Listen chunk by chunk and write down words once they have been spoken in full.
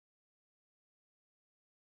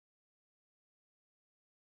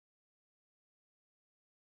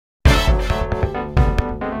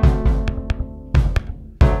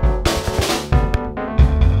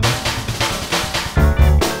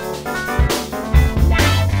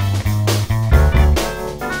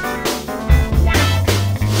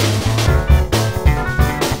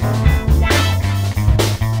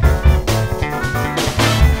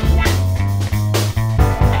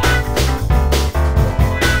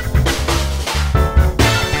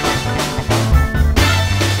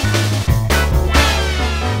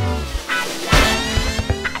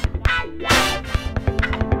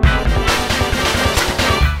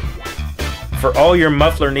all your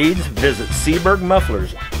muffler needs, visit Seaberg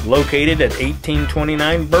Mufflers, located at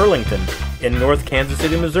 1829 Burlington in North Kansas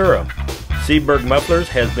City, Missouri. Seaberg Mufflers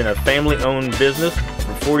has been a family-owned business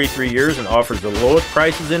for 43 years and offers the lowest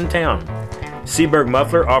prices in town. Seaberg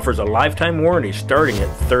Muffler offers a lifetime warranty starting at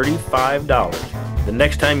 $35. The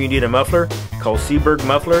next time you need a muffler, call Seaberg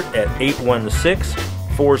Muffler at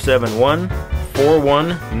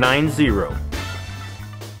 816-471-4190.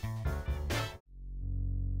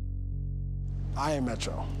 I am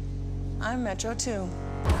Metro. I'm Metro too.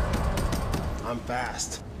 I'm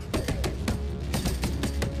fast.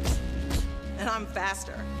 And I'm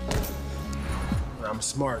faster. And I'm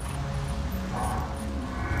smart.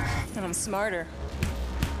 And I'm smarter.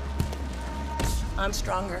 I'm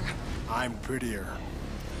stronger. I'm prettier.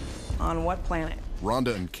 On what planet?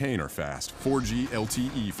 Rhonda and Kane are fast, 4G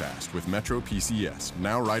LTE fast with Metro PCS,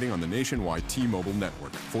 now riding on the nationwide T-Mobile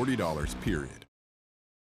network, $40 period.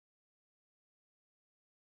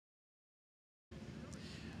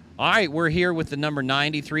 All right, we're here with the number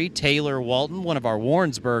 93, Taylor Walton, one of our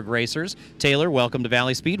Warrensburg racers. Taylor, welcome to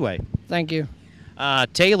Valley Speedway. Thank you.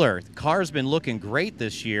 Taylor, the car's been looking great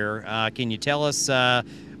this year. Can you tell us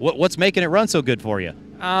what's making it run so good for you?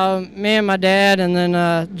 Me and my dad and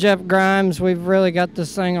then Jeff Grimes, we've really got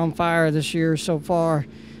this thing on fire this year so far.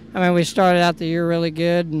 I mean, we started out the year really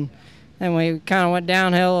good, and then we kind of went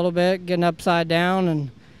downhill a little bit, getting upside down.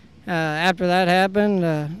 And after that happened,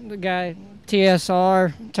 the guy,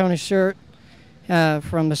 TSR, Tony Stewart,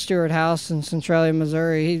 from the Stewart House in Centralia,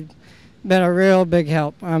 Missouri, he's been a real big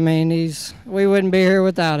help. I mean, we wouldn't be here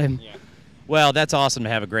without him. Yeah. Well, that's awesome to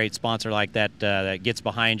have a great sponsor like that that gets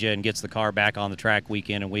behind you and gets the car back on the track week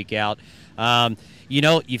in and week out. You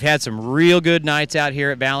know, you've had some real good nights out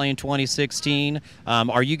here at Valley in 2016.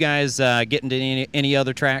 Are you guys getting to any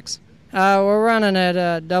other tracks? We're running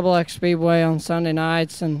at Double X Speedway on Sunday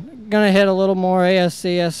nights and going to hit a little more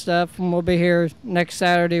ASCS stuff, and we'll be here next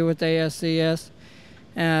Saturday with ASCS.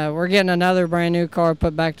 We're getting another brand new car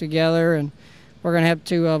put back together, and we're going to have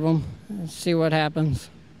 2 of them and see what happens.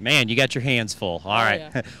 Man, you got your hands full. All right.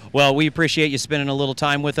 Yeah. Well, we appreciate you spending a little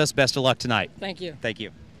time with us. Best of luck tonight. Thank you. Thank you.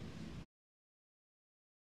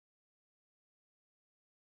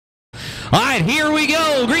 All right, here we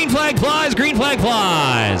go. Green flag flies, green flag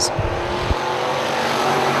flies.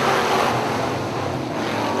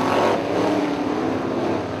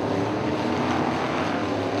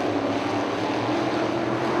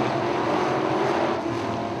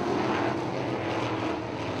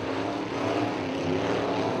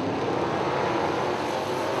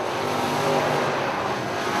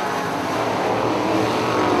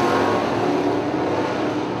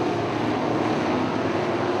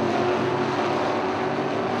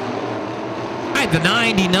 The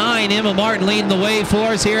 99, Emma Martin leading the way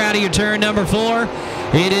for us here out of your turn number 4.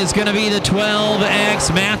 It is going to be the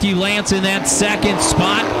 12X Matthew Lance in that second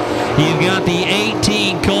spot. You've got the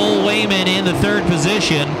 18 Cole Wayman in the 3rd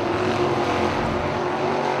position.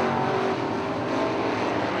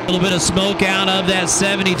 A little bit of smoke out of that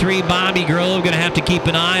 73 Bobby Grove. Going to have to keep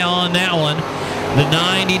an eye on that one. The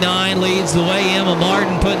 99 leads the way. Emma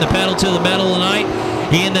Martin putting the pedal to the metal tonight.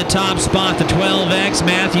 In the top spot, the 12X,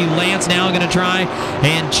 Matthew Lance now going to try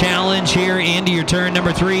and challenge here into your turn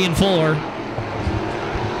number 3 and 4.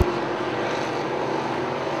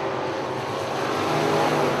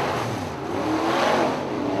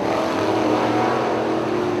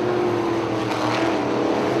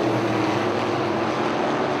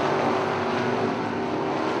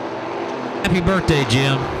 Happy birthday,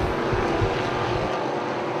 Jim.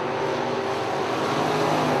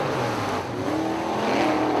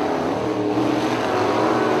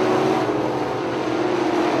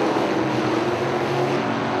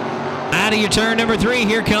 Out of your turn number 3,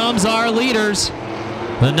 here comes our leaders.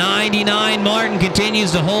 The 99 Martin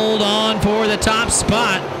continues to hold on for the top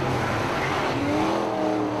spot.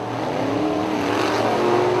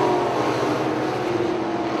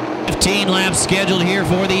 Laps scheduled here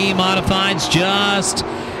for the E-Modifieds, just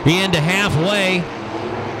into halfway.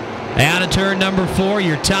 Out of turn number 4,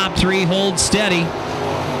 your top 3 hold steady.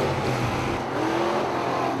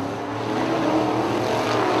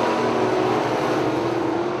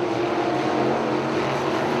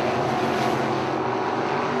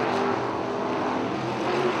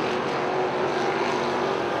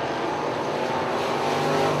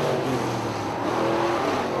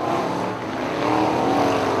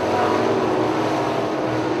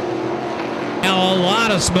 A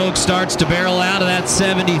lot of smoke starts to barrel out of that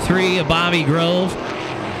 73 of Bobby Grove.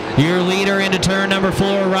 Your leader into turn number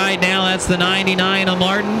 4 right now, that's the 99 of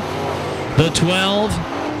Martin. The 12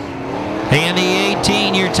 And the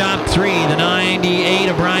 18, your top three. The 98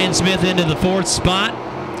 of Brian Smith into the 4th spot.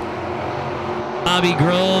 Bobby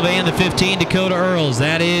Grove and the 15, Dakota Earls.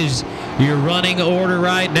 That is your running order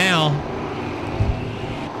right now.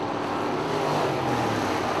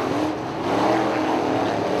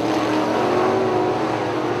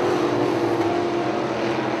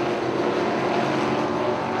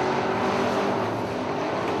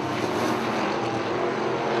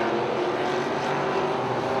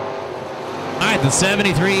 The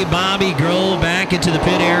 73, Bobby Grove, back into the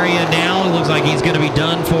pit area now. It looks like he's going to be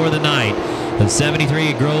done for the night. The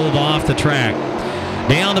 73, Grove off the track.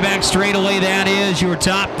 Down the back straightaway, that is your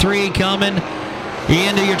top three coming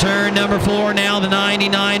into your turn number 4 now, the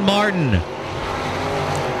 99, Martin.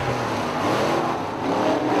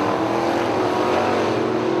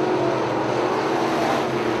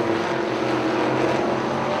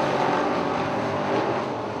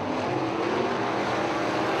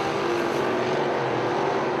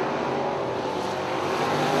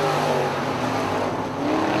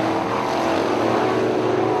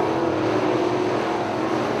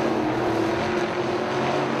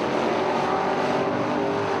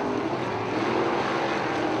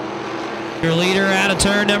 Your leader out of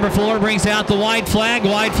turn number 4 brings out the white flag.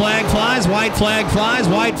 White flag flies. White flag flies.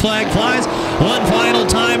 White flag flies. One final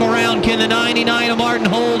time around. Can the 99 of Martin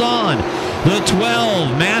hold on? The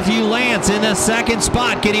 12, Matthew Lance in the 2nd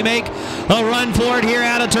spot. Can he make a run for it here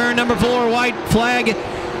out of turn number 4? White flag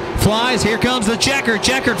flies. Here comes the checker.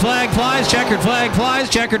 Checkered flag flies. Checkered flag flies.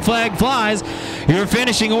 Checkered flag flies. Your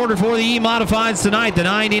finishing order for the E-Modifieds tonight. The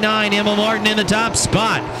 99, Emma Martin in the top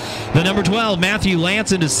spot. The number 12, Matthew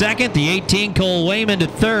Lance into 2nd. The 18, Cole Wayman to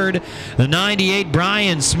 3rd. The 98,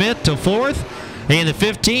 Brian Smith to 4th. And the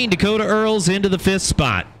 15, Dakota Earls into the 5th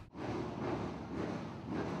spot.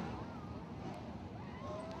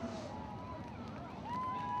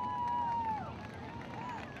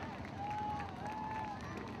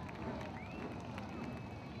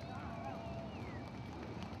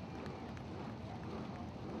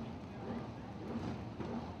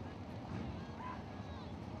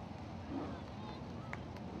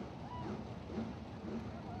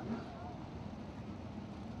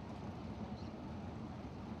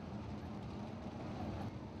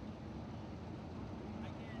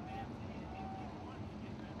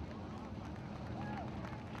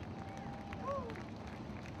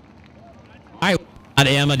 All right,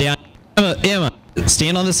 Emma down. Emma,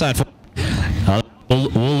 stand on this side. We'll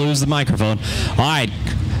lose the microphone. All right.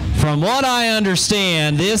 From what I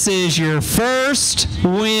understand, this is your first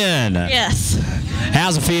win. Yes.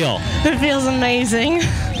 How's it feel? It feels amazing.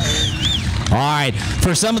 All right.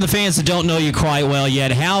 For some of the fans that don't know you quite well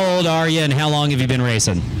yet, how old are you and how long have you been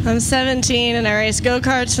racing? I'm 17 and I race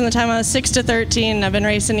go-karts from the time I was 6 to 13. I've been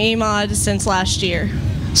racing E-Mod since last year.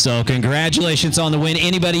 So congratulations on the win.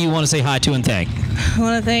 Anybody you want to say hi to and thank? I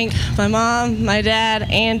want to thank my mom, my dad,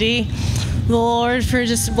 Andy, the Lord for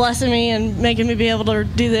just blessing me and making me be able to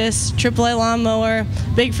do this. AAA Lawnmower,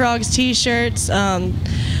 Big Frogs t-shirts,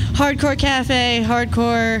 Hardcore Cafe,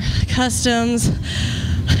 Hardcore Customs,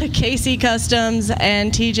 KC Customs,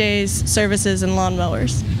 and TJ's Services and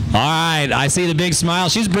Lawnmowers. All right, I see the big smile.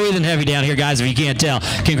 She's breathing heavy down here, guys, if you can't tell.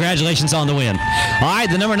 Congratulations on the win. All right,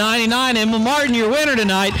 the number 99, Emma Martin, your winner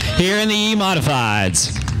tonight here in the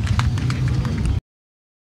E-Modifieds.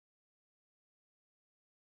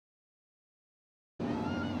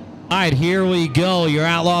 All right, here we go. Your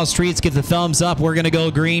Outlaw Streets get the thumbs up. We're going to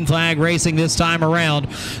go green flag racing this time around.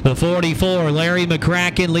 The 44, Larry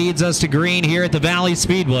McCracken, leads us to green here at the Valley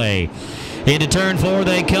Speedway. Into turn 4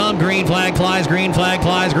 they come. Green flag flies, green flag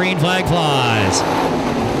flies, green flag flies.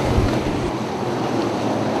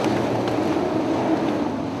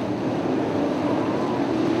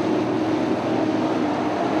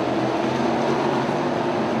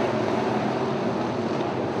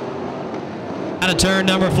 Out of turn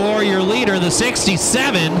number 4, your leader, the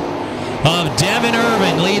 67 of Devin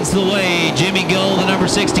Irvin, leads the way. Jimmy Gold, the number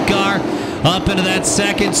 60 car, up into that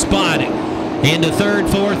 2nd spot. Into 3rd,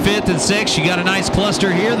 4th, 5th, and 6th. You got a nice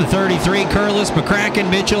cluster here. The 33, Curlis,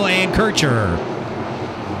 McCracken, Mitchell, and Kircher.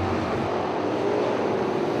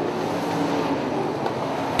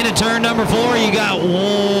 Into turn number 4, you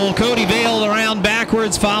got Cody Vale around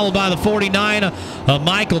backwards, followed by the 49 of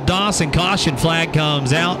Michael Dawson. Caution flag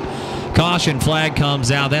comes out. Caution flag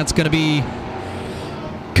comes out. That's going to be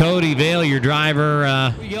Cody Vale, your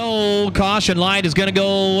driver. Old caution light is going to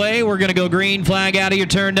go away. We're going to go green flag out of your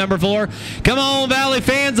turn number 4. Come on, Valley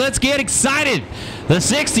fans, let's get excited. The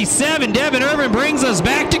 67, Devin Irvin, brings us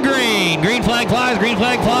back to green. Green flag flies, green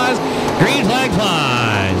flag flies, green flag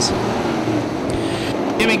flies.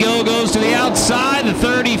 Jimmy Go goes to the outside. The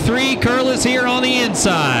 33, Curlis here on the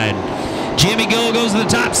inside. Jimmy Go goes to the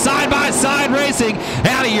top, side-by-side racing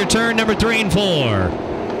out of your turn number 3 and 4.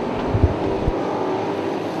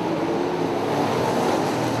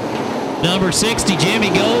 Number 60, Jimmy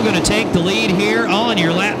Go, going to take the lead here on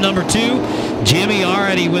your lap number 2. Jimmy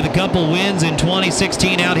already with a couple wins in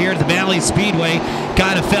 2016 out here at the Valley Speedway.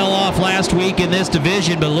 Kind of fell off last week in this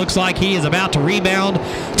division, but looks like he is about to rebound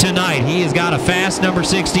tonight. He has got a fast number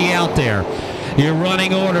 60 out there. Your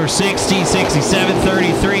running order, 60, 67,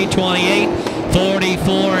 33, 28,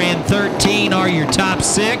 44, and 13 are your top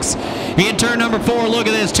 6. In turn number 4, look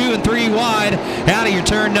at this, 2 and 3 wide out of your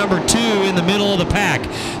turn number 2 in the middle of the pack.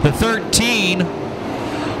 The 13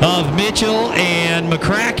 of Mitchell and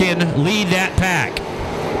McCracken lead that pack.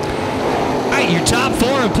 All right, your top 4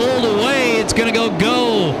 have pulled away. It's going to go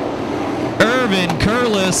Irvin,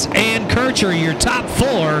 Curlis, and Kircher, your top 4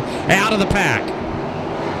 out of the pack.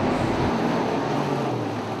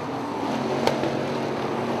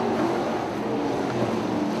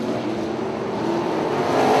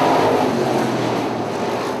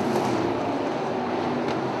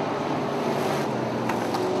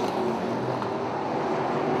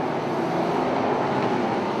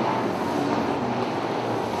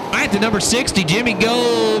 The number 60, Jimmy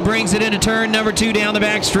Go, brings it into turn number 2 down the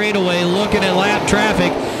back straightaway. Looking at lap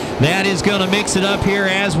traffic, that is going to mix it up here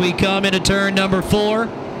as we come into turn number 4.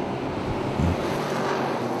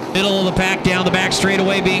 Middle of the pack down the back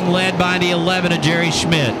straightaway being led by the 11 of Jerry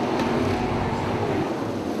Schmidt.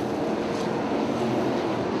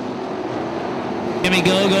 Jimmy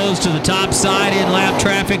Go goes to the top side in lap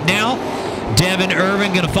traffic now. Devin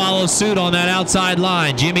Irvin going to follow suit on that outside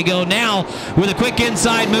line. Jimmy Go now with a quick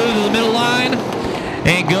inside move to the middle line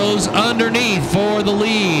and goes underneath for the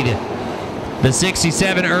lead. The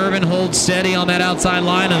 67 Irvin holds steady on that outside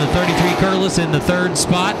line, and the 33 Curlis in the 3rd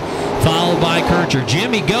spot, followed by Kircher.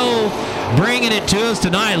 Jimmy Go bringing it to us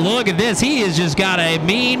tonight. Look at this. He has just got a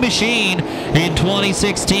mean machine in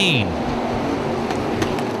 2016.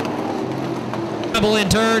 Double in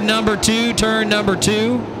turn number 2,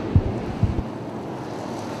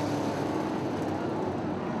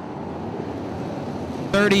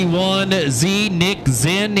 31Z Nick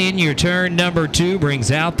Zinn in your turn number 2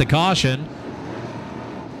 brings out the caution.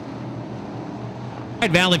 All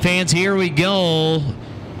right, Valley fans, here we go.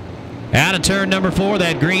 Out of turn number 4,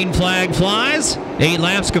 that green flag flies. 8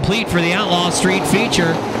 laps complete for the Outlaw Street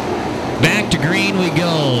feature. Back to green we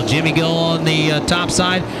go. Jimmy Go on the top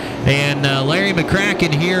side, and Larry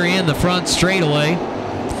McCracken here in the front straightaway.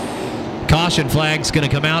 Caution flag's going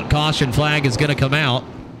to come out. Caution flag is going to come out.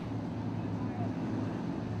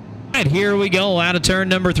 All right, here we go. Out of turn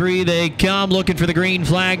number 3, they come looking for the green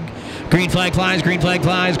flag. Green flag flies, green flag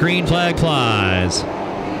flies, green flag flies.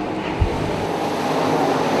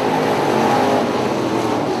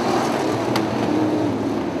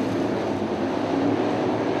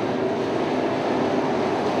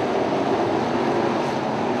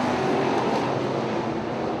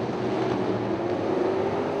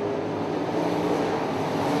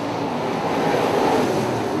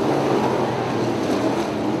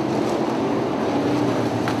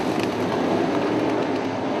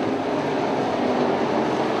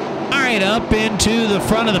 Up into the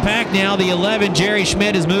front of the pack now. The 11, Jerry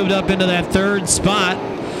Schmidt, has moved up into that 3rd spot,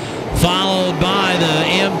 followed by the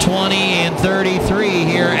M20 and 33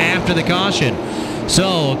 here after the caution.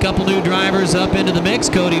 So a couple new drivers up into the mix.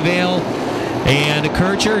 Cody Vale and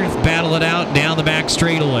Kircher battle it out down the back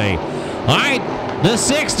straightaway. All right, the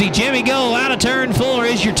 60, Jimmy Go, out of turn 4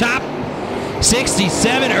 is your top.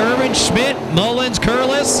 67, Irvin, Schmidt, Mullins,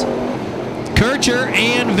 Curlis, Kircher,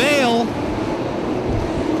 and Vale.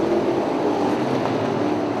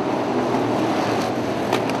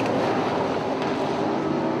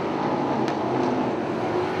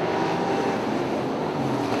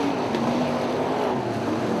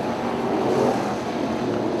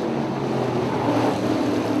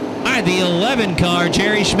 The 11 car,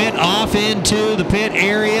 Jerry Schmidt, off into the pit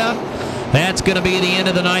area. That's going to be the end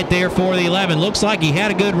of the night there for the 11. Looks like he had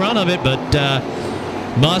a good run of it, but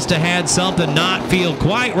must have had something not feel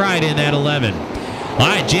quite right in that 11. All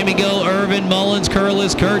right, Jimmy Go, Irvin, Mullins,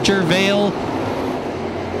 Curlis, Kircher, Vale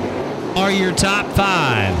are your top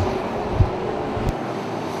 5.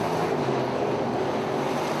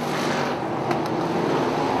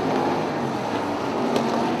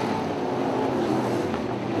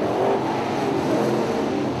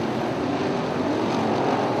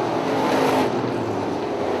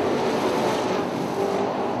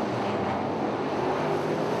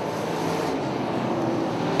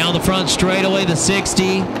 The front straightaway, the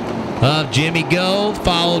 60 of Jimmy Go,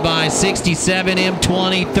 followed by 67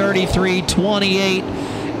 M20, 33 28,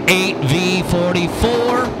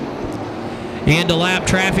 8V44. Into lap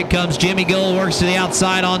traffic comes Jimmy Go, works to the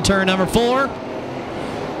outside on turn number 4.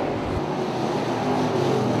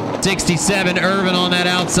 67 Irvin on that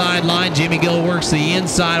outside line. Jimmy Go works to the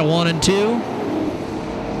inside of 1 and 2.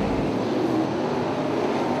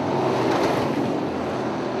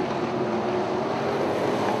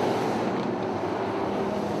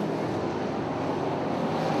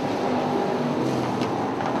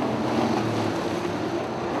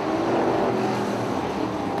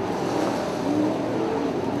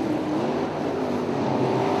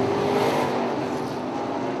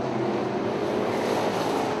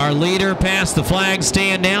 Our leader past the flag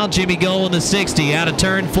stand now. Jimmy Go in the 60. Out of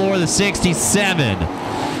turn 4, the 67. The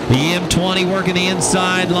M20 working the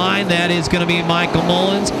inside line. That is going to be Michael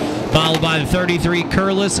Mullins, followed by the 33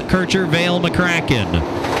 Curlis, Kircher, Vale, McCracken.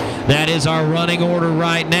 That is our running order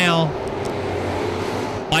right now.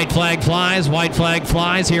 White flag flies, white flag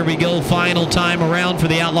flies. Here we go, final time around for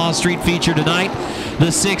the Outlaw Street feature tonight.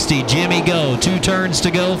 The 60, Jimmy Go. 2 turns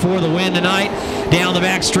to go for the win tonight. Down the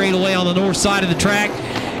back straightaway on the north side of the track.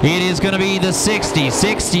 It is going to be the 60,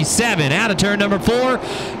 67. Out of turn number 4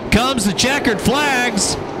 comes the checkered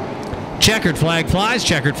flags. Checkered flag flies,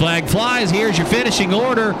 checkered flag flies. Here's your finishing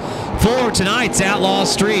order for tonight's Outlaw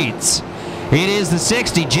Streets. It is the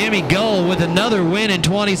 60, Jimmy Go, with another win in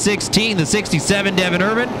 2016. The 67, Devin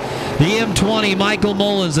Irvin. The M20, Michael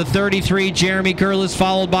Mullins. The 33, Jeremy Curlis,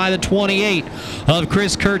 followed by the 28 of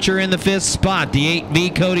Chris Kircher in the 5th spot. The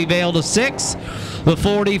 8V, Cody Vale to 6. The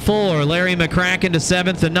 44, Larry McCracken to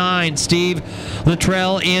 7th. The 9, Steve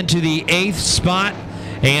Luttrell into the 8th spot.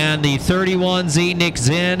 And the 31Z, Nick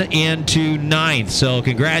Zinn, into 9th. So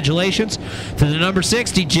congratulations to the number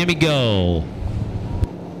 60, Jimmy Go.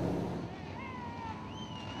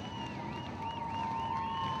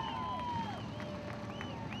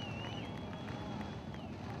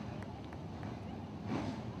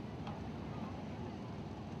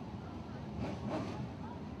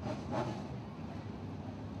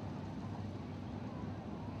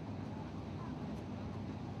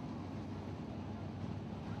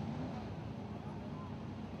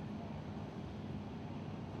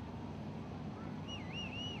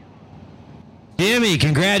 Jimmy,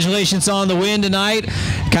 congratulations on the win tonight.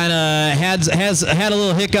 Kind of had a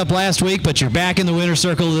little hiccup last week, but you're back in the winner's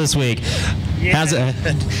circle this week. Yeah. How's it?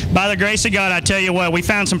 By the grace of God, I tell you what, we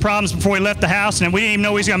found some problems before we left the house, and we didn't even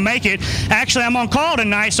know we was going to make it. Actually, I'm on call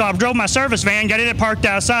tonight, so I drove my service van, got it parked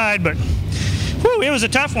outside, but whew, it was a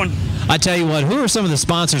tough one. I tell you what, who are some of the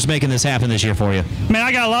sponsors making this happen this year for you? Man,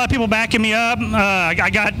 I got a lot of people backing me up. I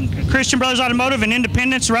got Christian Brothers Automotive and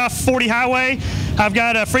Independence, Route 40 Highway. I've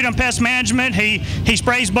got Freedom Pest Management. He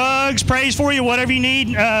sprays bugs, sprays for you, whatever you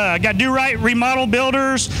need. I got Do Right Remodel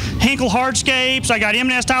Builders, Hinkle Hardscapes. I got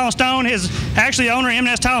M&S Tile and Stone. Actually, the owner of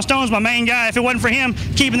M&S Tile and Stone is my main guy. If it wasn't for him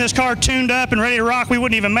keeping this car tuned up and ready to rock, we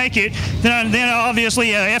wouldn't even make it. Then obviously,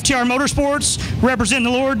 FTR Motorsports,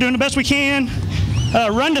 representing the Lord, doing the best we can.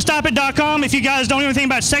 RunToStopIt.com. If you guys don't know anything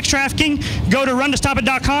about sex trafficking, go to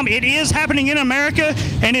RunToStopIt.com. It is happening in America,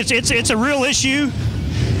 and it's a real issue.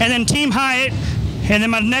 And then Team Hyatt, and then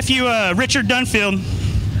my nephew Richard Dunfield.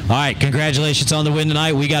 All right, congratulations on the win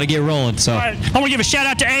tonight. We got to get rolling. So all right, I want to give a shout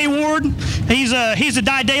out to A Ward. He's a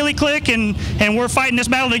Die Daily clique, and we're fighting this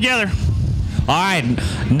battle together. All right,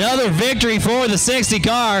 another victory for the 60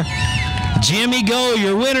 car. Jimmy Go,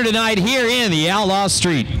 your winner tonight here in the Outlaw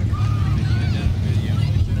Street.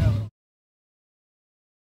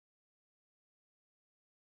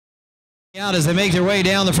 Out as they make their way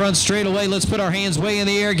down the front straightaway. Let's put our hands way in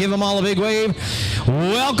the air, give them all a big wave,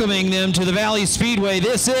 welcoming them to the Valley Speedway.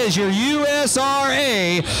 This is your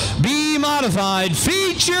USRA B Modified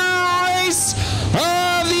feature race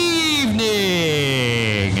of the evening.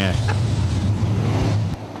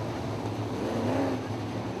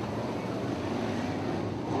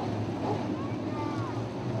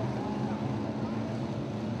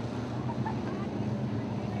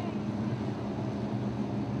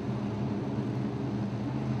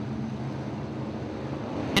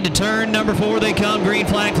 Into turn number 4 they come. Green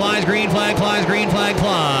flag flies, green flag flies, green flag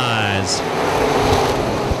flies.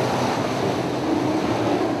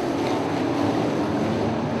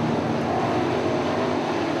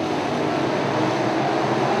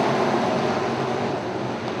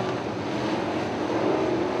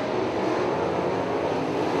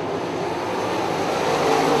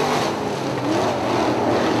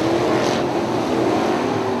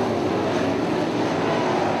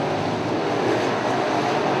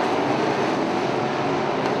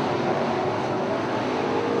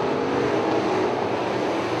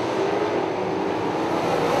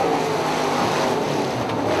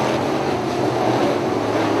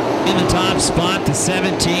 spot, the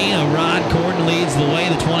 17 of Rod Corden leads the way.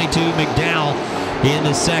 The 22 McDowell in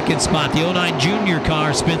the second spot. The 09 junior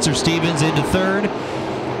car, Spencer Stevens into third.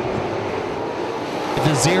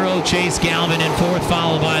 The 0, Chase Galvin in fourth,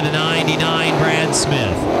 followed by the 99, Brad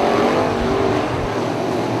Smith.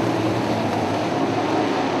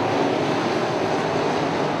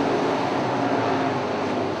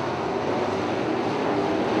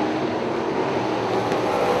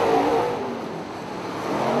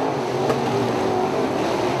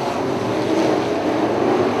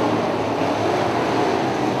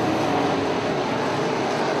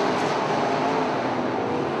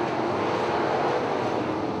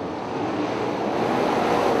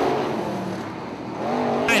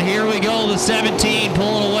 Here we go, the 17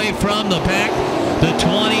 pulling away from the pack. The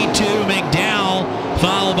 22 McDowell,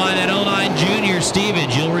 followed by that 09 junior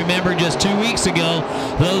Stevens. You'll remember just 2 weeks ago,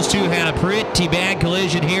 those two had a pretty bad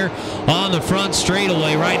collision here on the front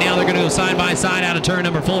straightaway. Right now they're going to go side by side out of turn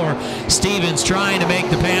number 4. Stevens trying to make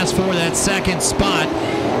the pass for that second spot.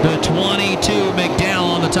 The 22 McDowell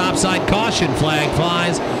on the top side. Caution flag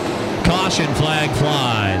flies. Caution flag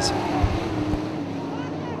flies.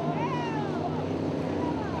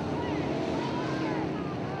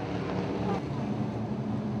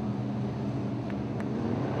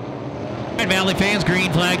 Valley fans,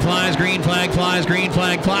 green flag flies, green flag flies, green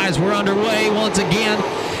flag flies. We're underway once again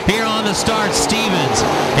here on the start. Stevens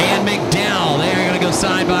and McDowell, they're going to go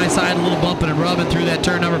side by side, a little bumping and rubbing through that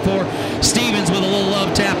turn number 4. Stevens with a little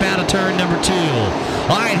love tap out of turn number 2.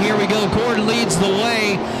 All right, here we go. Corden leads the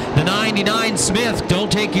way. The 99 Smith,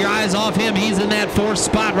 don't take your eyes off him. He's in that 4th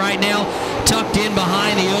spot right now, tucked in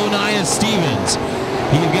behind the 09 of Stevens.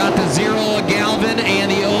 You've got the 0 of Galvin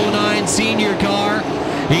and the 09 senior car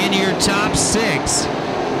in your top 6.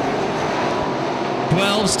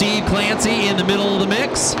 12, Steve Clancy in the middle of the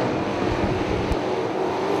mix.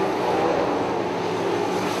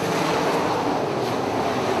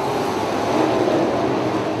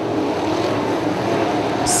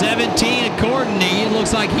 Corden, he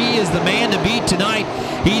looks like he is the man to beat tonight.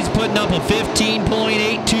 He's putting up a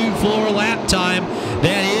 15.82 floor lap time.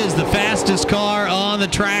 That is the fastest car on the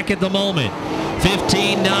track at the moment.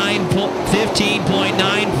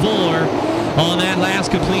 15.94 on that last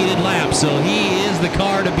completed lap. So he is the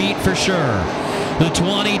car to beat for sure. The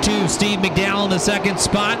 22, Steve McDowell in the second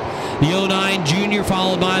spot. The 09 junior,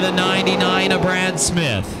 followed by the 99 of Brad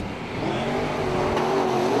Smith.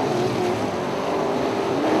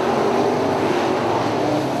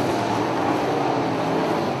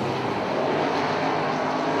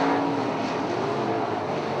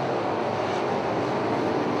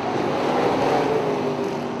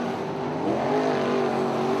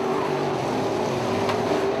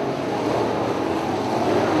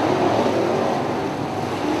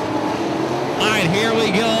 Here we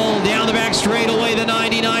go, down the back straightaway, the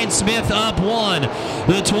 99 Smith up 1.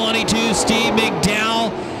 The 22 Steve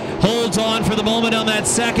McDowell holds on for the moment on that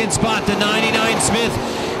second spot. The 99 Smith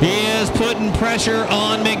is putting pressure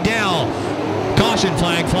on McDowell. Caution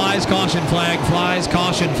flag flies, caution flag flies,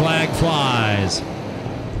 caution flag flies.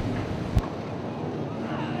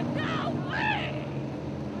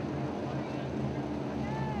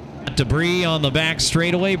 Debris on the back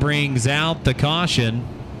straightaway brings out the caution.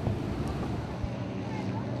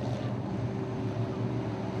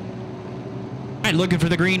 Looking for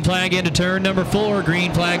the green flag into turn number 4.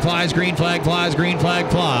 Green flag flies, green flag flies, green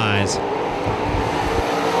flag flies.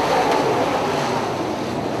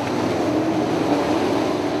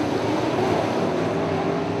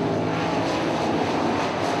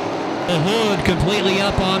 The hood completely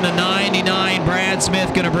up on the 99. Brad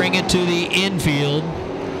Smith going to bring it to the infield.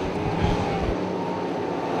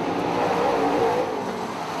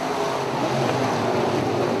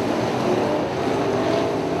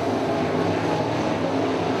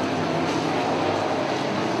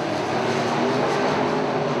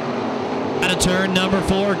 Turn number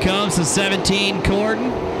 4 comes the 17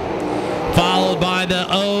 Corden, followed by the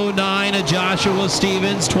 09 of Joshua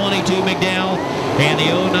Stevens, 22 McDowell, and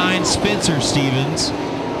the 09 Spencer Stevens.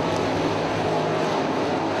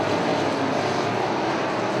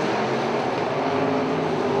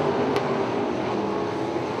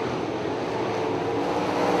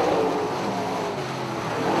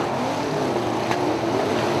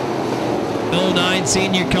 The 09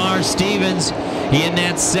 senior car Stevens in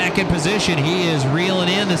that second position. He is reeling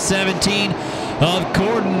in the 17 of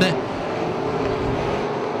Corden.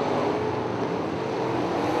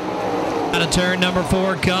 Out of turn number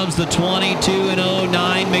 4 comes the 22 and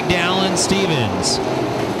 09 McDowell and Stevens.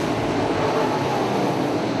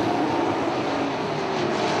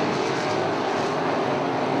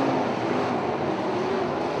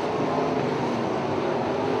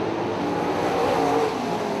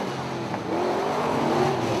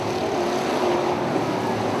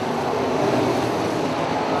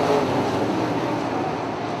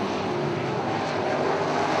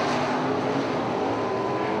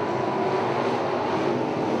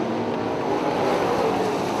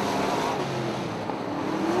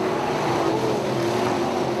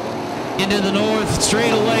 Into the north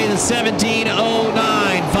straightaway, the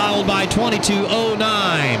 17.09, followed by 22.09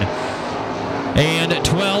 and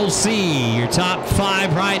 12C. Your top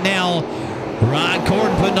 5 right now. Rod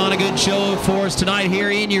Corden putting on a good show for us tonight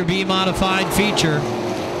here in your B Modified feature.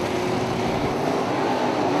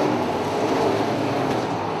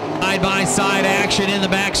 Side-by-side action in the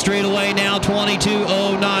back straightaway now,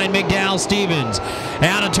 22.09, McDowell Stevens.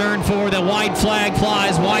 Out of turn 4, the white flag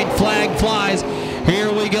flies, white flag flies. Here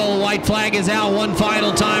we go, white flag is out one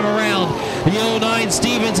final time around. The 09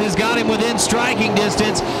 Stevens has got him within striking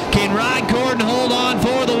distance. Can Rod Corden hold on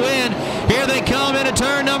for the win? Here they come into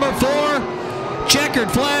turn number 4. Checkered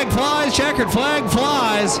flag flies, checkered flag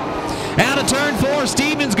flies. Out of turn 4,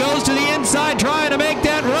 Stevens goes to the inside trying to make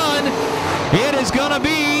that run. It is going to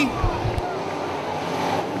be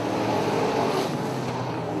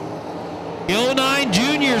the 09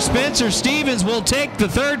 junior Spencer Stevens will take the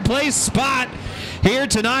 3rd place spot here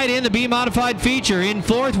tonight in the B Modified feature. In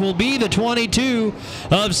 4th will be the 22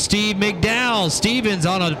 of Steve McDowell. Stevens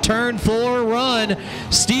on a turn 4 run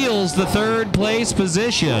steals the 3rd place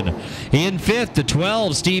position. In 5th, the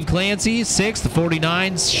 12 Steve Clancy. 6th, the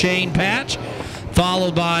 49 Shane Patch,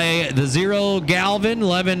 followed by the 0 Galvin,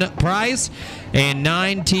 11 Price, and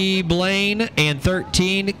 9T Blaine, and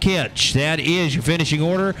 13 Kitch. That is your finishing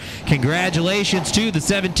order. Congratulations to the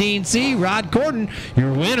 17C, Rod Corden,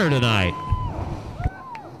 your winner tonight.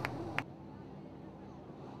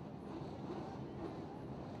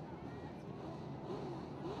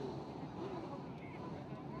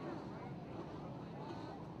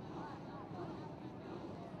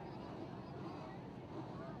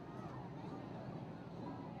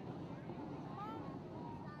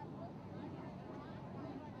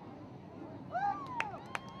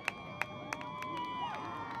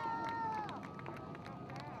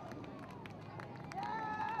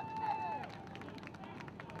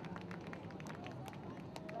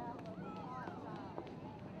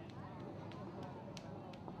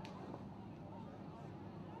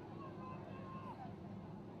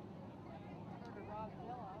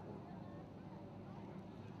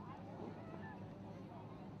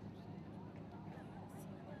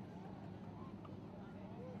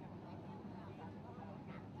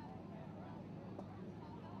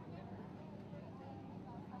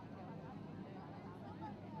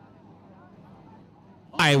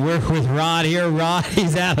 All right, we're with Rod here. Rod,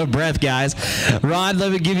 he's out of breath, guys. Rod,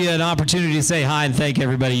 let me give you an opportunity to say hi and thank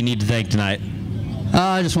everybody you need to thank tonight.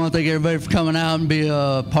 I just want to thank everybody for coming out and be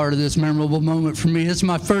a part of this memorable moment for me. It's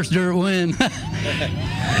my first dirt win.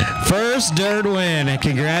 First dirt win.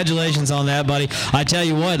 Congratulations on that, buddy. I tell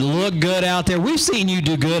you what, look good out there. We've seen you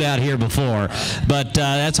do good out here before, but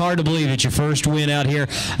that's hard to believe it's your first win out here.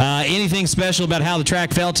 Anything special about how the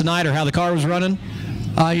track felt tonight or how the car was running?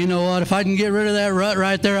 You know what? If I can get rid of that rut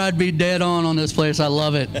right there, I'd be dead on this place. I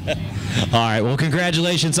love it. All right. Well,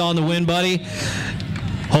 congratulations on the win, buddy.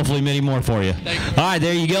 Hopefully many more for you. All right,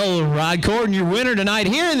 there you go. Rod Corden, your winner tonight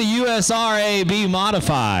here in the USRA B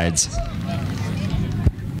Modifieds.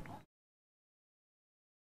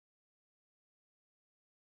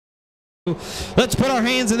 Let's put our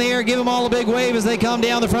hands in the air, give them all a big wave as they come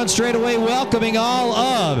down the front straightaway, welcoming all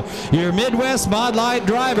of your Midwest Mod Light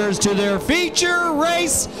drivers to their feature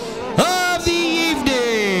race of the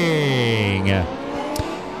evening.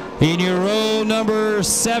 In your row number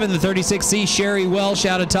 7, the 36C Sherry Welsh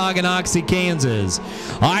out of Tonganoxie, Kansas.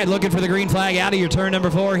 All right, looking for the green flag out of your turn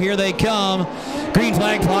number 4. Here they come. Green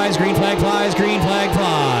flag flies, green flag flies, green flag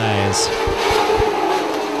flies.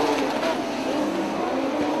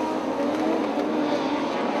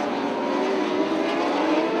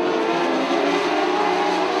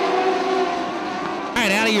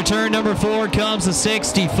 Out of your turn number 4 comes the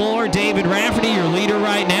 64 David Rafferty, your leader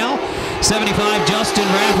right now. 75 Justin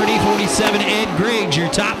Rafferty, 47 Ed Griggs, your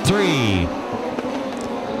top 3.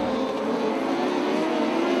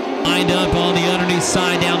 Lined up on the underneath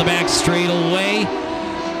side down the back straightaway.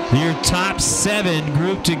 Your top 7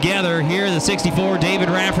 grouped together here. The 64 David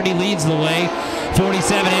Rafferty leads the way.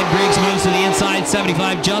 47 Ed Griggs moves to the inside.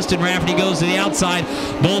 75 Justin Rafferty goes to the outside.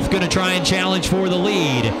 Both going to try and challenge for the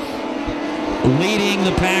lead. Leading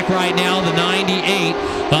the pack right now, the 98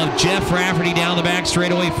 of Jeff Rafferty down the back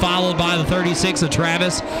straightaway, followed by the 36 of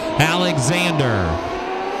Travis Alexander.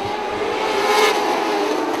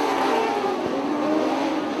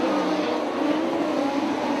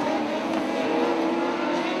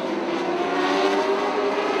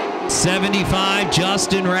 '75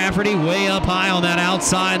 Justin Rafferty way up high on that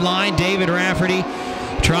outside line. David Rafferty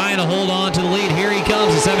trying to hold on to the lead. Here he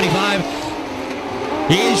comes, the 75.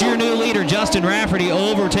 Is your new leader, Justin Rafferty,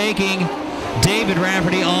 overtaking David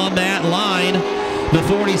Rafferty on that line. The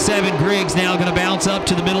 47 Griggs now going to bounce up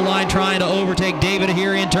to the middle line, trying to overtake David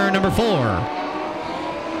here in turn number 4.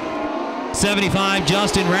 75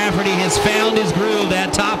 Justin Rafferty has found his groove.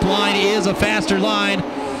 That top line is a faster line.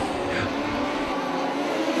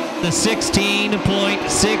 The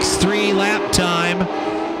 16.63 lap time.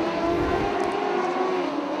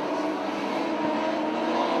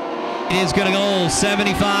 Is going to go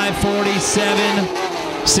 75,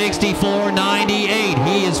 47, 64, 98.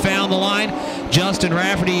 He has found the line. Justin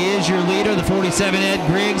Rafferty is your leader. The 47 Ed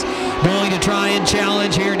Griggs going to try and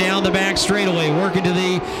challenge here down the back straightaway. Working to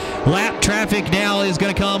the lap traffic now is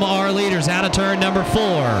going to come our leaders out of turn number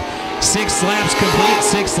 4. 6 laps complete.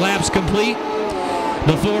 6 laps complete.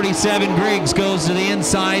 The 47 Griggs goes to the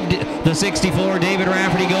inside. The 64 David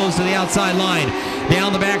Rafferty goes to the outside line.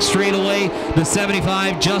 Down the back straightaway, the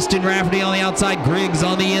 75 Justin Rafferty on the outside, Griggs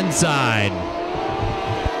on the inside.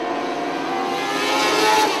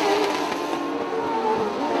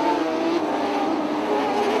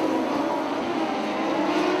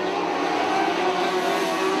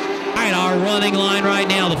 Our running line right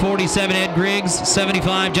now, the 47 Ed Griggs,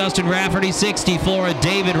 75 Justin Rafferty, 64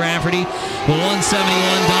 David Rafferty, the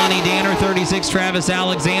 171 Donnie Danner, 36 Travis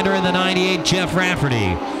Alexander, and the 98 Jeff Rafferty.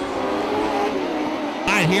 All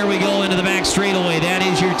right, here we go into the back straightaway. That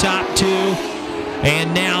is your top 2.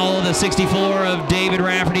 And now the 64 of David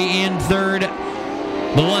Rafferty in third,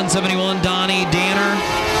 the 171 Donnie Danner.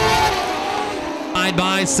 Side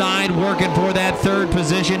by side, working for that third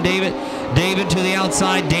position. David to the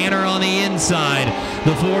outside, Danner on the inside.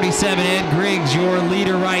 The 47 Ed Griggs, your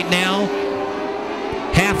leader right now.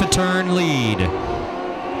 Half a turn lead.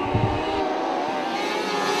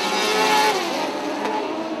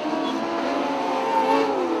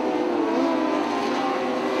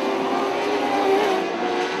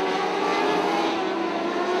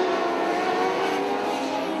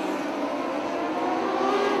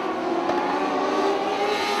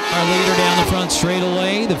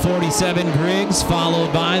 Straightaway, the 47 Griggs,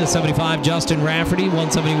 followed by the 75 Justin Rafferty,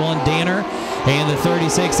 171 Danner, and the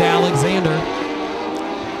 36 Alexander.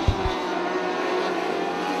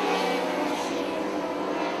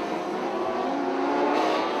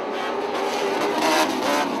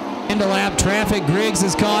 Into lap traffic, Griggs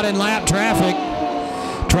is caught in lap traffic.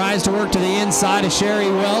 Tries to work to the inside of Sherry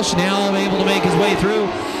Welsh, now able to make his way through.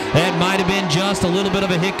 That might have been just a little bit of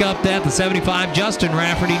a hiccup that the 75 Justin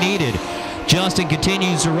Rafferty needed. Justin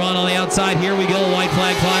continues to run on the outside. Here we go. White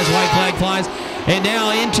flag flies, white flag flies. And now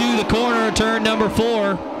into the corner of turn number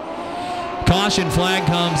 4. Caution flag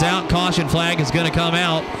comes out. Caution flag is going to come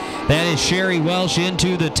out. That is Sherry Welsh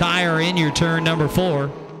into the tire in your turn number 4.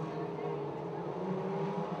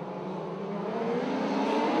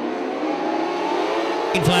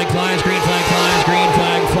 Green flag flies, green flag flies, green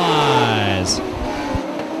flag flies.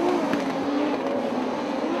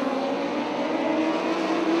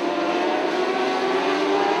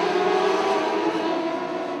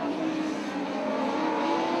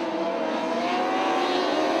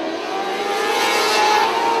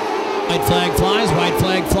 White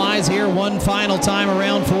flag flies here one final time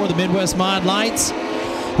around for the Midwest Mod Lights.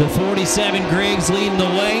 The 47 Griggs leading the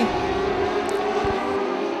way.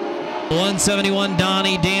 171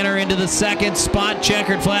 Donnie Danner into the second spot.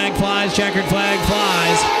 Checkered flag flies, checkered flag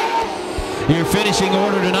flies. Your finishing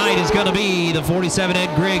order tonight is going to be the 47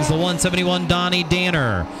 Ed Griggs, the 171 Donnie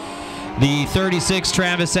Danner, the 36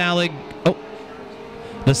 Travis the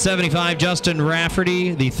 75 Justin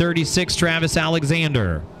Rafferty, the 36 Travis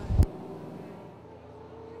Alexander.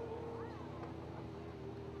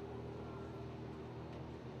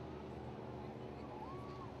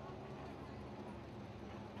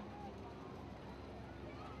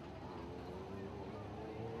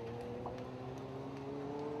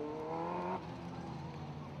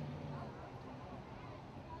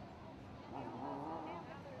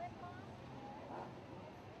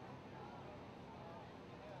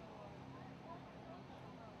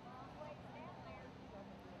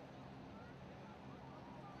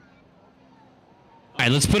 All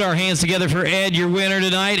right, let's put our hands together for Ed, your winner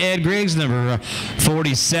tonight. Ed Griggs, number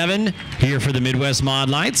 47, here for the Midwest Mod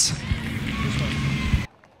Lights.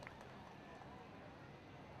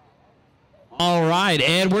 All right,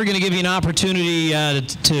 Ed, we're going to give you an opportunity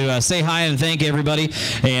to say hi and thank everybody,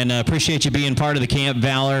 and appreciate you being part of the Camp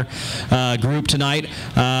Valor group tonight.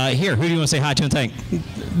 Here, who do you want to say hi to and thank?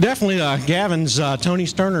 Definitely Gavin's Tony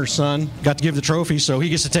Sterner's son got to give the trophy, so he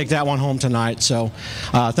gets to take that one home tonight. So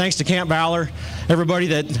thanks to Camp Valor. Everybody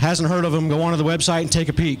that hasn't heard of them, go onto the website and take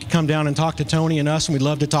a peek. Come down and talk to Tony and us, and we'd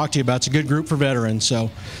love to talk to you about it. It's a good group for veterans,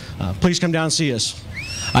 so please come down and see us.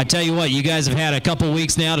 I tell you what, you guys have had a couple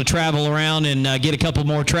weeks now to travel around and get a couple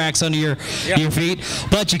more tracks under your feet,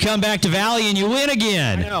 but you come back to Valley and you win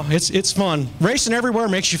again. I know, it's fun. Racing everywhere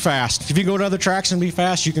makes you fast. If you go to other tracks and be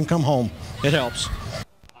fast, you can come home. It helps.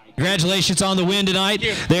 Congratulations on the win tonight.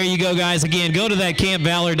 There you go, guys. Again, go to that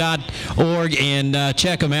campvalor.org and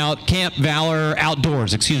check them out.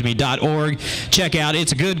 campvalorouttdoors.org. Check out.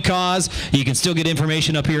 It's a good cause. You can still get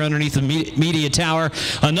information up here underneath the media tower.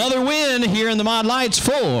 Another win here in the Mod Lights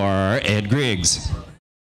for Ed Griggs.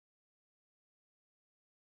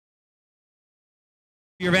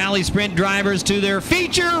 Your Valley Sprint drivers to their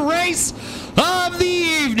feature race of the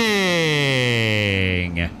evening.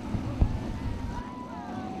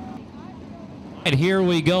 And here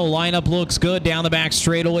we go. Lineup looks good. Down the back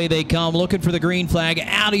straightaway they come, looking for the green flag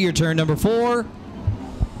out of your turn number 4.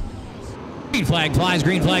 Green flag flies,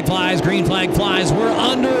 green flag flies, green flag flies. We're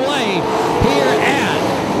underway here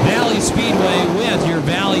at Valley Speedway with your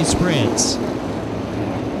Valley Sprints.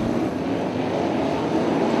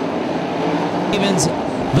 Evans,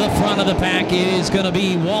 the front of the pack is going to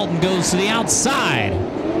be Walton, goes to the outside.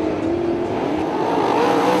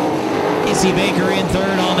 Casey Baker in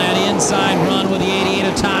third on that inside run with the 88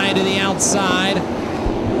 a tie to the outside.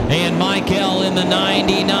 And Michael in the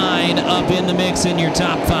 99 up in the mix in your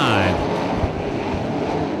top 5.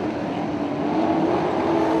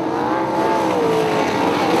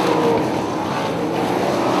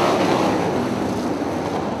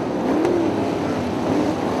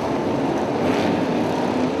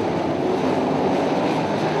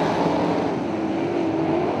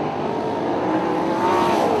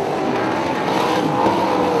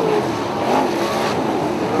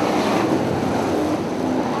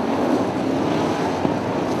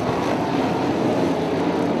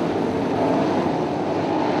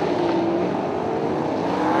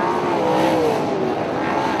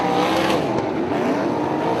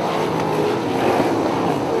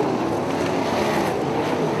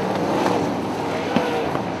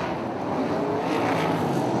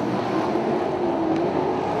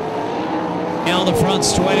 Down the front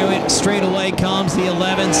straightaway comes the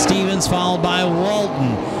 11, Stevens, followed by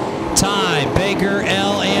Walton, Ty, Baker,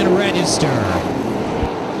 L, and Register.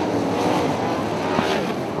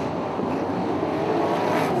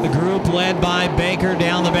 The group led by Baker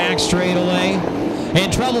down the back straightaway. In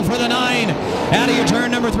trouble for the 9. Out of your turn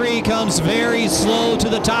number 3 comes very slow to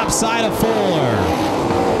the top side of 4.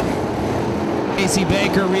 Casey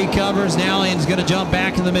Baker recovers now and is going to jump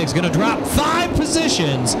back in the mix. Going to drop 5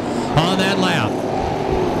 positions on that lap.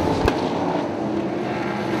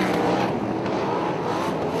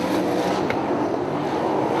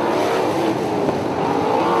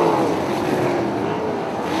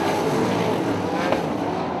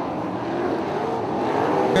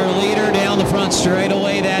 Their leader down the front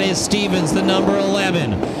straightaway, that is Stevens, the number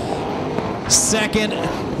 11. Second,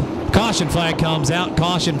 caution flag comes out.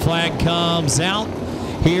 Caution flag comes out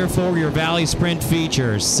here for your Valley Sprint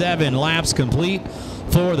feature. 7 laps complete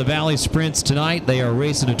for the Valley Sprints tonight. They are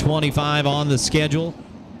racing to 25 on the schedule.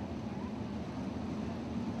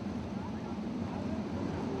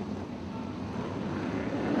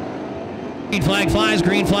 Green flag flies,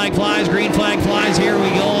 green flag flies, green flag flies. Here we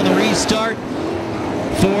go on the restart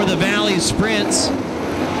for the Valley Sprints.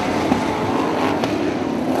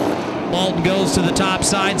 Walton goes to the top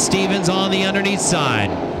side, Stevens on the underneath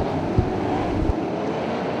side.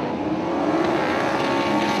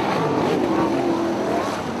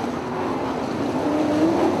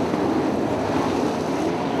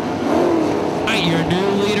 Your new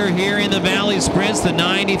leader here in the Valley Sprints, the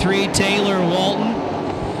 93 Taylor Walton,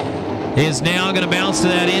 is now going to bounce to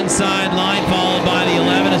that inside line, followed by the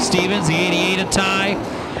 11 of Stevens, the 88 of Ty,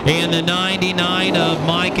 and the 99 of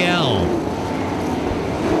Mike L.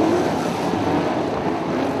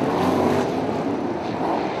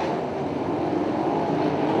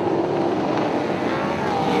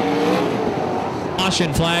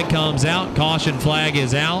 Caution flag comes out. Caution flag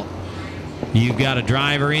is out. You've got a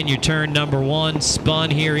driver in your turn number 1, spun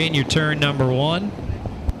here in your turn number 1.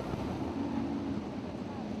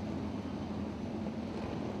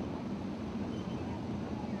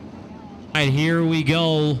 All right, here we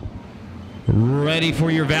go. Ready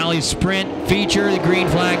for your Valley Sprint feature. The green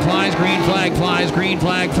flag flies, green flag flies, green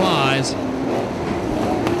flag flies.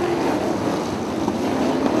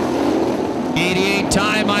 88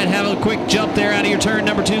 Ty might have a quick jump there out of your turn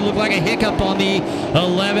number 2. Looked like a hiccup on the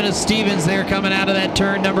 11 of Stevens there coming out of that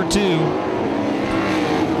turn number 2.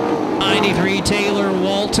 93 Taylor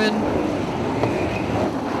Walton.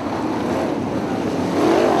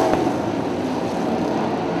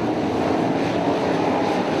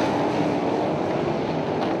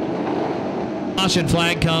 Caution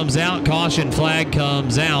flag comes out. Caution flag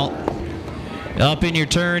comes out. Up in your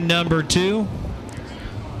turn number 2.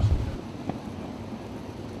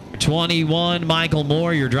 21, Michael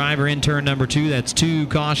Moore, your driver in turn number 2. That's 2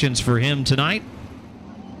 cautions for him tonight.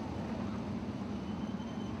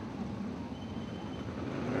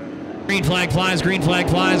 Green flag flies, green flag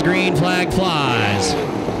flies, green flag flies.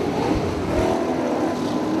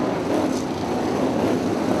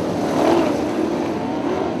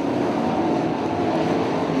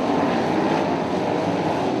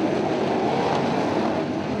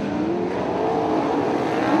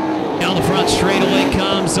 Down the front straightaway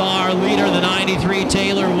comes our leader, the 93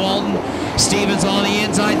 Taylor Walton. Stevens on the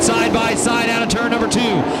inside, side by side out of turn number 2.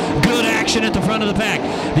 Good action at the front of the pack.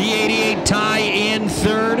 The 88 Ty in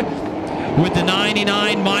third, with the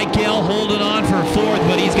 99 Michael holding on for 4th,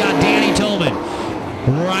 but he's got Danny Tolman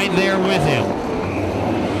right there with him.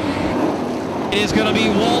 It is going to be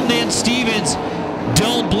Walton and Stevens.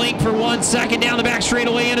 Don't blink for 1 second. Down the back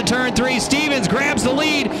straightaway into turn 3. Stevens grabs the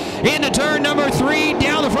lead into turn number 3.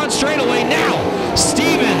 Down the front straightaway. Now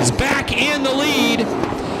Stevens back in the lead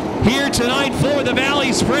here tonight for the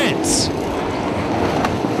Valley Sprints.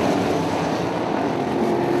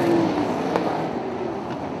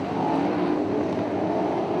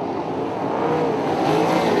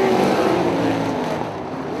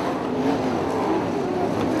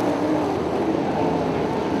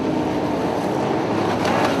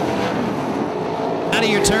 Out of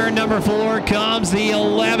your turn number 4 comes the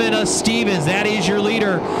 11 of Stevens. That is your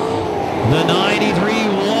leader. The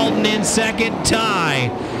 93 Walton in second, Ty.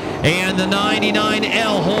 And the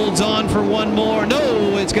 99L holds on for one more.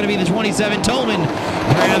 No, it's going to be the 27 Tolman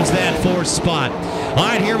grabs that 4th spot. All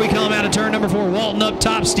right, here we come out of turn number 4. Walton up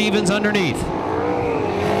top, Stevens underneath.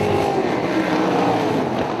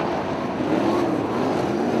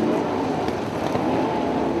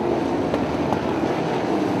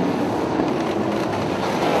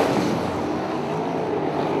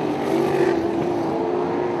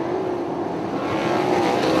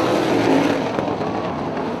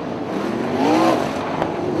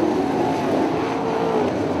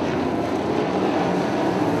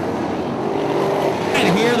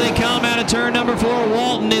 Turn number 4,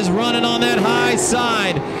 Walton is running on that high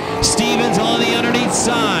side. Stevens on the underneath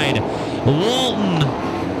side. Walton.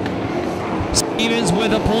 Stevens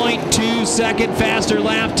with a 0.2 second faster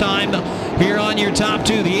lap time here on your top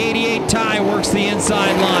 2. The 88 Ty works the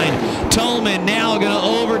inside line. Tolman now going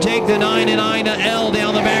to overtake the 99L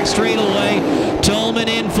down the back straightaway. Tolman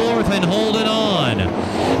in 4th and holding on.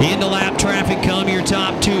 Into lap traffic come your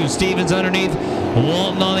top 2. Stevens underneath.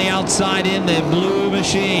 Walton on the outside in the blue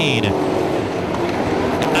machine.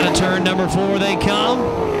 Out of turn number 4 they come.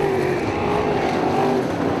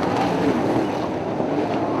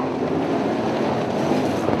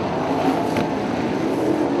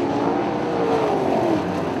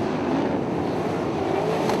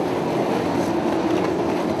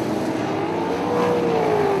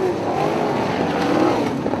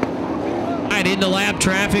 Right into lap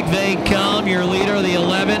traffic they come. Your leader, the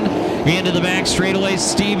 11. Into the back straightaway,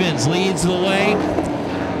 Stevens leads the way.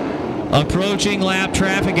 Approaching lap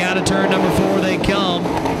traffic, out of turn number 4 they come.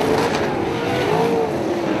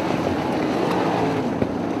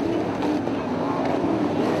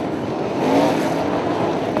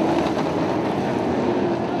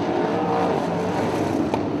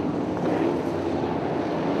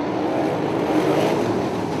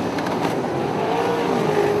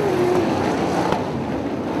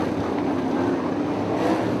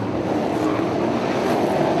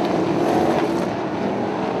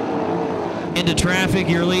 Into traffic,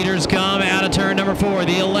 your leaders come out of turn number 4,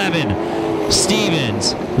 the 11.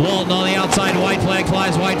 Stevens. Walton on the outside, white flag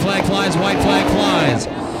flies, white flag flies, white flag flies.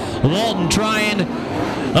 Walton trying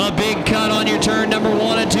a big cut on your turn number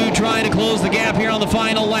 1 and 2, trying to close the gap here on the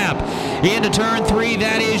final lap. Into turn 3,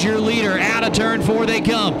 that is your leader. Out of turn 4 they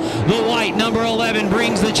come. The white, number 11,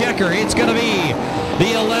 brings the checker. It's going to be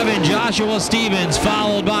the 11, Joshua Stevens,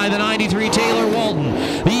 followed by the 93, Taylor Walton.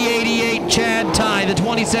 The 88, Chad Ty. The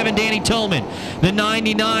 27, Danny Tolman. The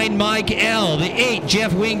 99, Mike L. The 8,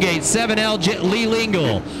 Jeff Wingate. 7L, Lee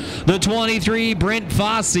Lingle. The 23, Brent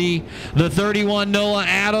Fossey. The 31, Noah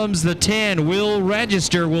Adams. The 10, Will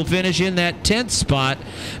Register will finish in that 10th spot.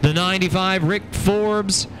 The 95, Rick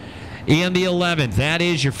Forbes. In the 11th. That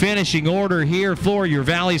is your finishing order here for your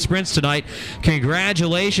Valley Sprints tonight.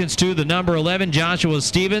 Congratulations to the number 11, Joshua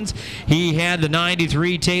Stevens. He had the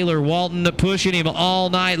 93, Taylor Walton, pushing him all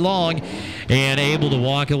night long and able to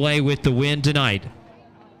walk away with the win tonight.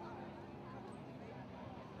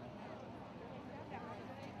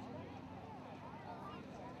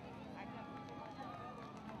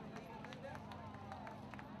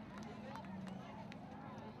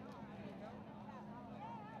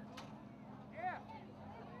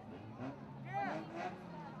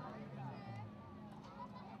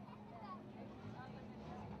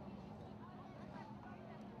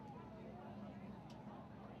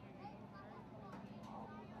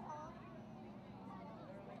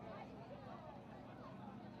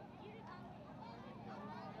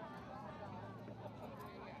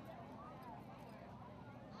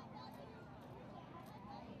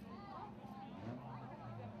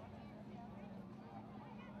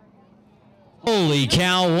 Holy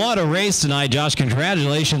cow, what a race tonight, Josh.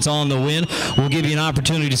 Congratulations on the win. We'll give you an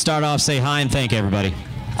opportunity to start off, say hi, and thank everybody.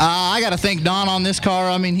 I got to thank Don on this car.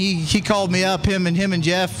 I mean, he called me up, him and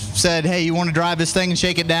Jeff said, hey, you want to drive this thing and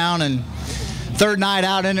shake it down? And third night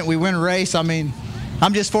out in it, we win a race. I mean,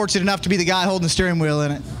 I'm just fortunate enough to be the guy holding the steering wheel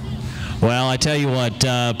in it. Well, I tell you what,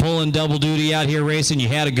 pulling double duty out here racing, you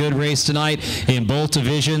had a good race tonight in both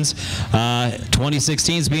divisions.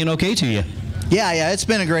 2016's being okay to you. Yeah, it's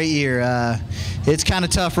been a great year. It's kind of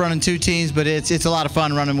tough running two teams, but it's a lot of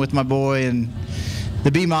fun running with my boy. And the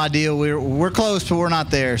BMOD deal, we're close, but we're not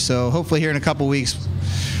there. So hopefully here in a couple weeks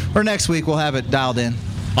or next week we'll have it dialed in.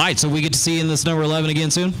 All right, so we get to see you in this number 11 again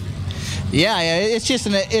soon? Yeah, it's just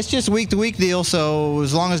a week-to-week deal, so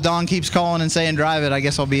as long as Don keeps calling and saying drive it, I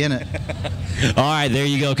guess I'll be in it. All right, there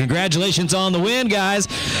you go. Congratulations on the win, guys.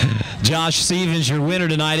 Josh Stevens, your winner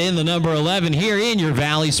tonight in the number 11 here in your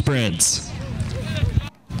Valley Sprints.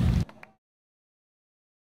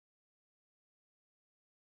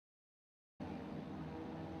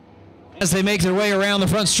 As they make their way around the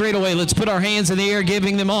front straightaway, let's put our hands in the air,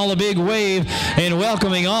 giving them all a big wave and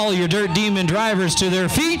welcoming all your Dirt Demon drivers to their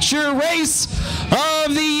feature race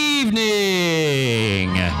of the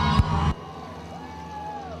evening.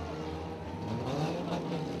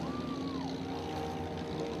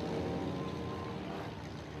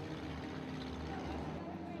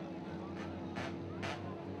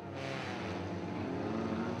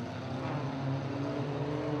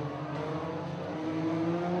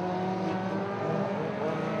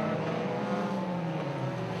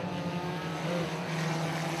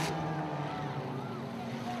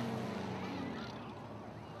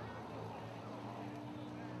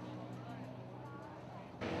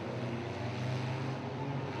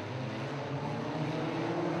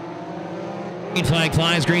 Green flag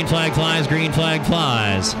flies, green flag flies, green flag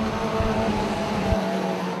flies.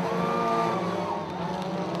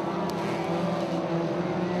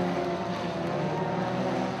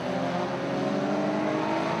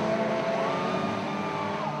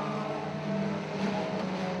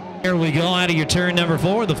 Here we go out of your turn number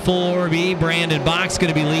 4. The 4B Brandon Box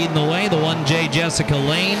going to be leading the way. The 1J Jessica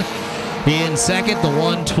Lane in second. The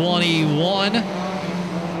 121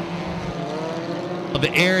 of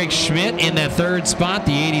Eric Schmidt in that third spot.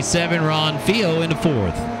 The 87 Ron Fio into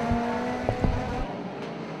fourth.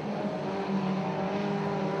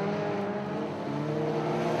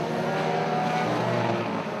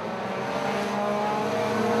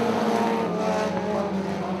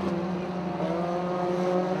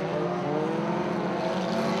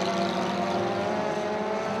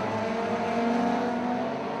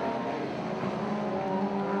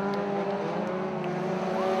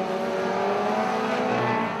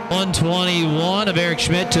 .121 of Eric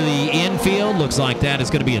Schmidt to the infield. Looks like that is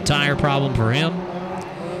going to be a tire problem for him.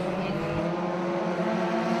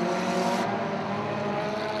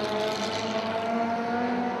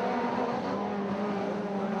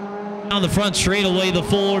 On the front straightaway, the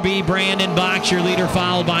 4B Brandon Box, your leader,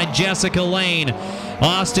 followed by Jessica Lane.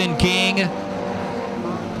 Austin King,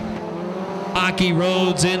 Hockey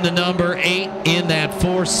Rhodes in the number 8 in that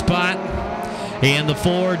fourth spot. And the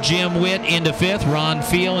 4, Jim Witt into 5th. Ron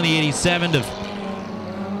Feel in the 87 to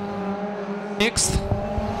 6th.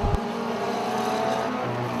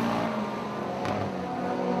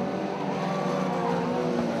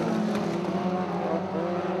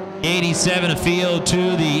 The 87 of Feel to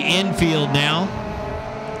the infield now.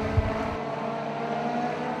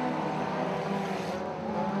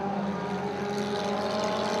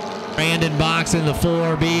 Brandon Box in the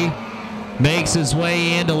 4B. Makes his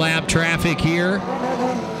way into lap traffic here,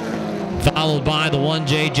 followed by the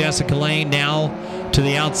 1J Jessica Lane now to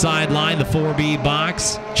the outside line. The 4B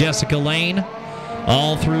Box, Jessica Lane,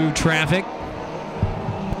 all through traffic.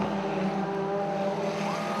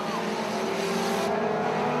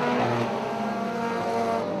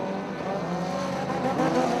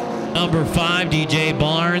 Number 5, DJ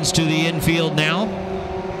Barnes to the infield now.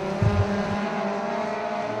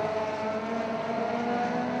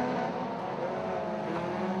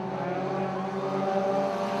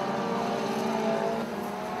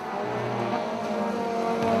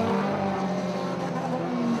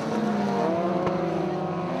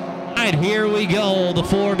 Here we go. The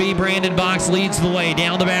 4B Brandon Box leads the way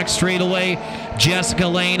down the back straightaway. Jessica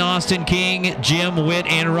Lane, Austin King, Jim Witt,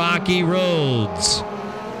 and Rocky Rhodes.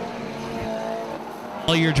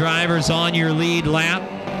 All your drivers on your lead lap.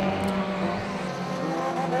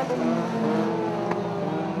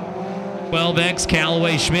 .12X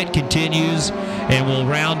Callaway Schmidt continues and will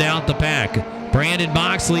round out the pack. Brandon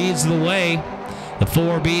Box leads the way. The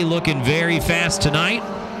 4B looking very fast tonight.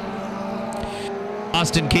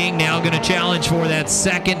 Austin King now going to challenge for that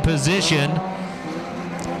second position.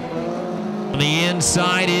 On the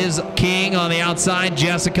inside is King. On the outside,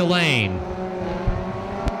 Jessica Lane.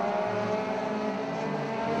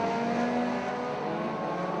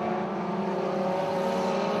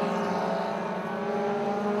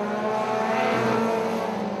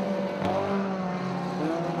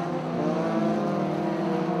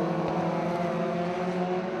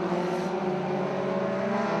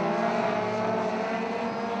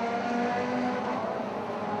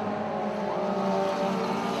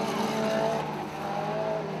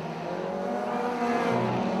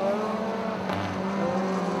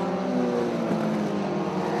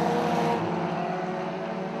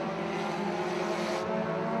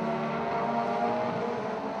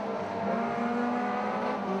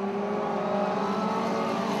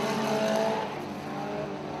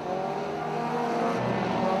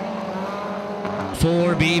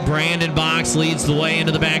 B, Brandon Box leads the way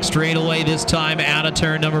into the back straightaway, this time out of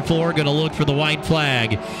turn number 4. Going to look for the white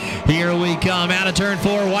flag. Here we come, out of turn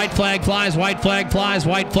 4. White flag flies, white flag flies,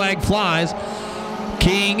 white flag flies.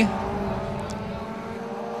 King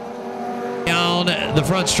down the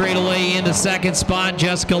front straightaway in the second spot.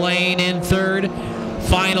 Jessica Lane in third.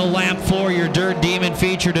 Final lap for your Dirt Demon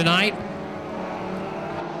feature tonight.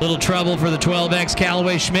 Little trouble for the 12X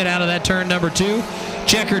Callaway Schmidt out of that turn number 2.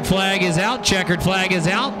 Checkered flag is out. Checkered flag is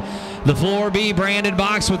out. The 4B Brandon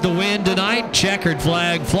Box with the win tonight. Checkered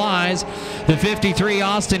flag flies. The 53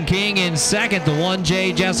 Austin King in second. The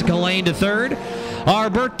 1J Jessica Lane to third. Our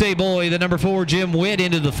birthday boy, the number 4 Jim Witt,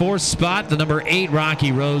 into the 4th spot. The number 8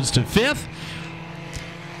 Rocky Rhodes to 5th.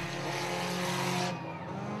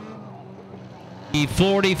 The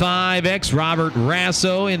 45X Robert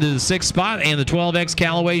Rasso into the 6th spot, and the 12X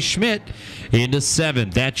Callaway Schmidt into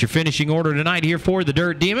 7th. That's your finishing order tonight here for the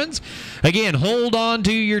Dirt Demons. Again, hold on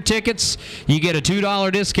to your tickets. You get a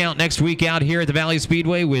 $2 discount next week out here at the Valley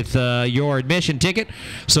Speedway with your admission ticket.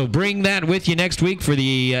 So bring that with you next week for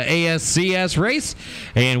the ASCS race,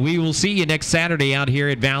 and we will see you next Saturday out here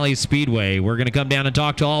at Valley Speedway. We're going to come down and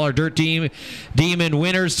talk to all our Dirt Demon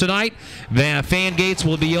winners tonight. The fan gates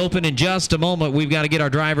will be open in just a moment. We've got to get our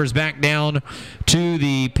drivers back down to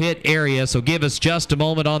the pit area, so give us just a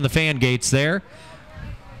moment on the fan gates there.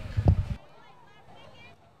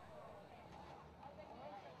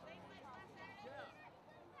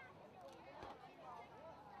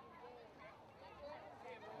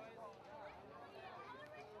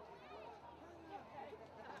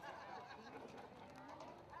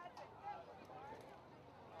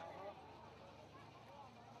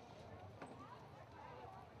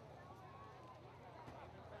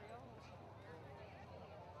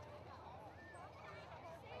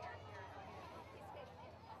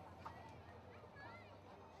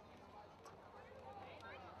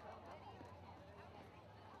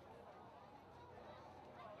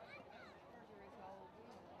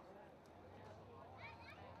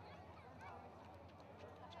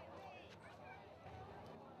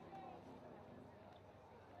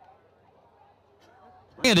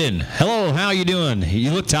 Brandon, hello, how you doing?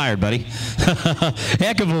 You look tired, buddy.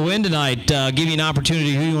 Heck of a win tonight. Give you an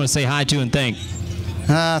opportunity. Who do you want to say hi to and thank?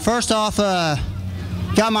 First off,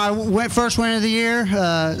 got my first win of the year.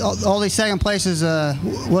 All these second places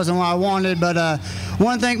wasn't what I wanted, but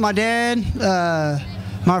want to thank my dad,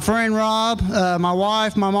 my friend Rob, my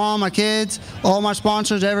wife, my mom, my kids, all my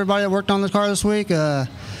sponsors, everybody that worked on this car this week. I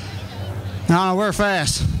don't know, we're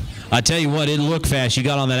fast. I tell you what, it looked fast. You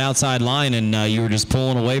got on that outside line, and you were just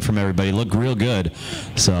pulling away from everybody. It looked real good.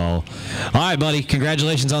 So, all right, buddy.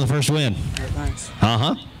 Congratulations on the first win. Thanks.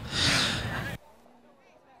 Uh-huh.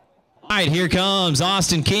 All right, here comes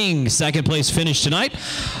Austin King, second place finish tonight.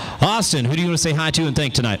 Austin, who do you want to say hi to and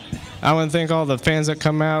thank tonight? I want to thank all the fans that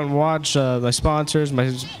come out and watch, my sponsors,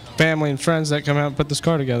 my family and friends that come out and put this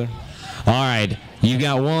car together. All right. You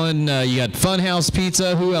got one, you got Funhouse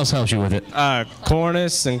Pizza. Who else helps you with it?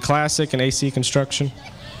 Cornice and Classic and AC Construction.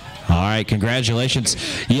 All right, congratulations.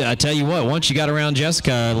 Yeah, I tell you what, once you got around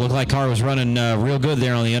Jessica, it looked like car was running real good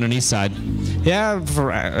there on the underneath side. Yeah,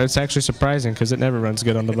 it's actually surprising because it never runs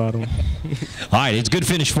good on the bottom. All right, it's a good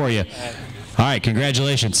finish for you. All right,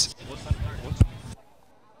 congratulations.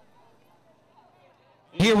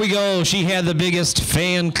 Here we go. She had the biggest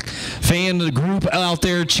fan group out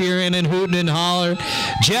there cheering and hooting and hollering.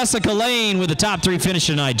 Jessica Lane with the top 3 finish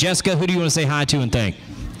tonight. Jessica, who do you want to say hi to and thank?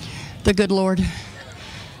 The good Lord.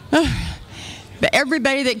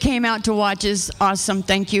 Everybody that came out to watch is awesome.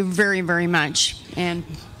 Thank you very, very much. And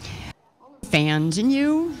fans and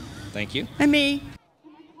you. Thank you. And me.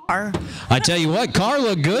 I tell you what, car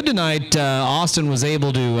looked good tonight. Austin was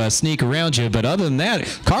able to sneak around you, but other than that,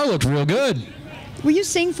 car looked real good. Will you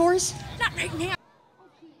sing for us? Not right now.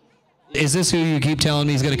 Is this who you keep telling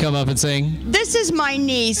me is going to come up and sing? This is my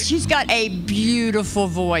niece. She's got a beautiful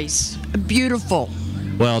voice. Beautiful.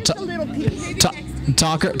 Well, talk her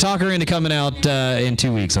into coming out in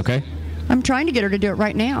 2 weeks, okay? I'm trying to get her to do it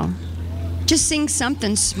right now. Just sing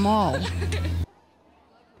something small.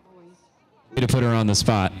 To put her on the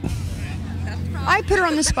spot. I put her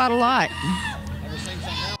on the spot a lot.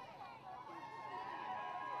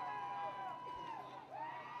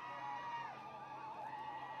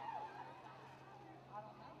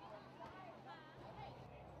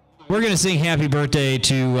 We're going to sing happy birthday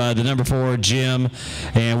to the number 4, Jim,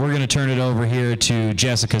 and we're going to turn it over here to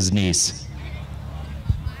Jessica's niece.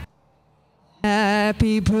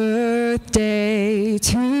 Happy birthday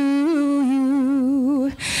to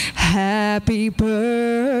you. Happy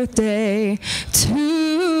birthday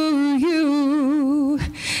to you.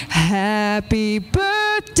 Happy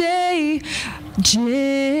birthday,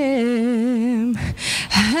 Jim.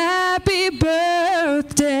 Happy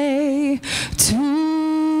birthday to you.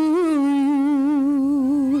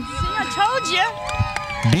 I told you.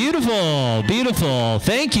 Beautiful, beautiful.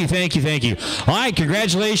 Thank you, thank you, thank you. All right,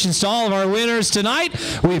 congratulations to all of our winners tonight.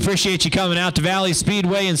 We appreciate you coming out to Valley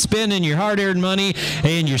Speedway and spending your hard-earned money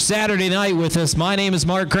and your Saturday night with us. My name is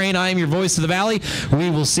Mark Crane. I am your voice of the Valley. We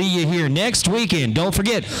will see you here next weekend. Don't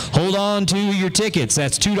forget, hold on to your tickets.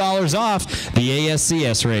 That's $2 off the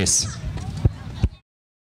ASCS race.